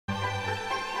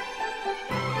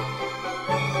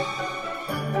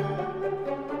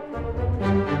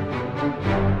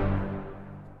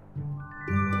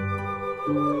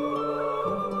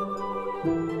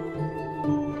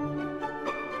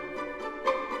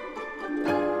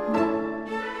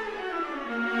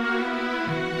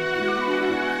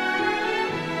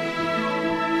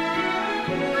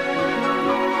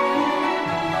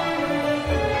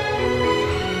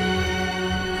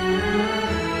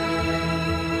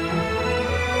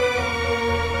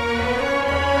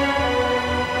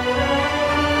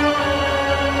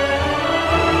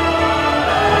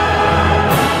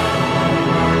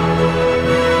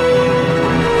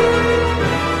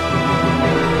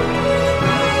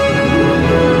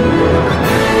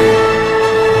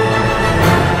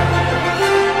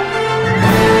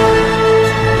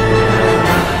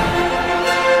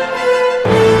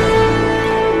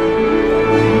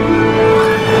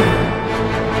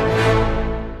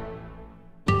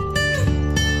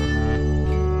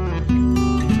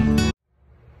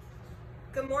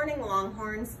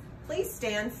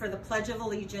stand for the Pledge of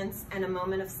Allegiance and a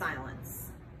moment of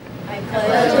silence. I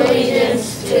pledge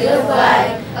allegiance to the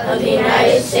flag of the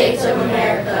United States of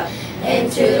America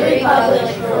and to the republic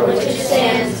for which it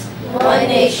stands, one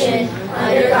nation,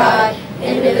 under God,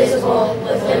 indivisible,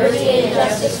 with liberty and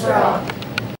justice for all.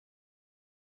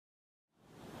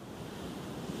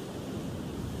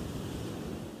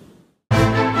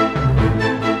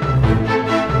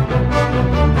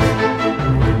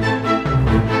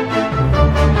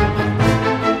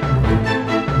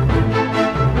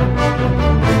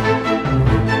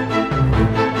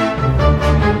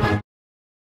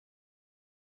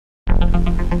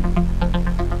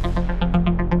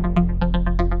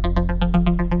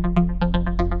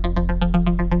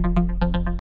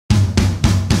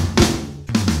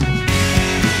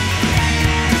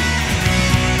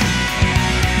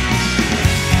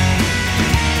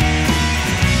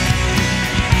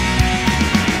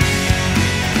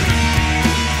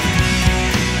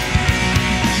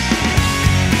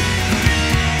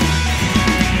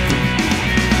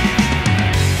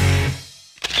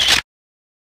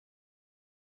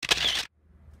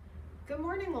 Good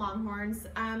morning, Longhorns.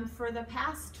 For the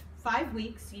past 5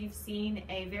 weeks, you've seen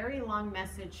a very long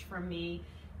message from me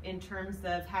in terms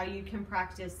of how you can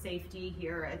practice safety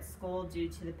here at school due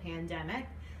to the pandemic.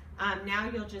 Now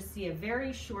you'll just see a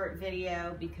very short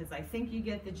video because I think you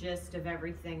get the gist of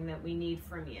everything that we need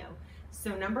from you.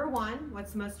 So number one,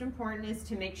 what's most important is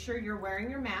to make sure you're wearing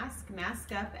your mask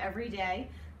up every day.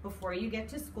 Before you get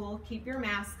to school, keep your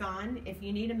mask on. If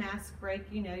you need a mask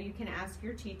break, you know you can ask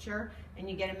your teacher and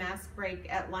you get a mask break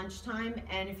at lunchtime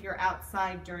and if you're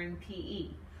outside during PE.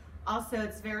 Also,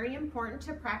 it's very important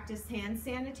to practice hand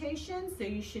sanitation, so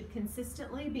you should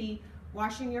consistently be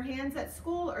washing your hands at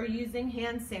school or using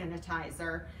hand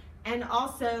sanitizer. And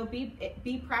also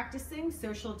be practicing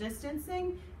social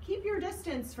distancing. Keep your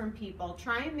distance from people.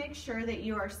 Try and make sure that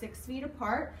you are 6 feet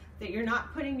apart, that you're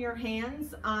not putting your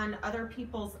hands on other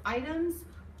people's items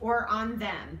or on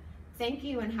them. Thank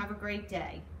you and have a great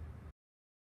day.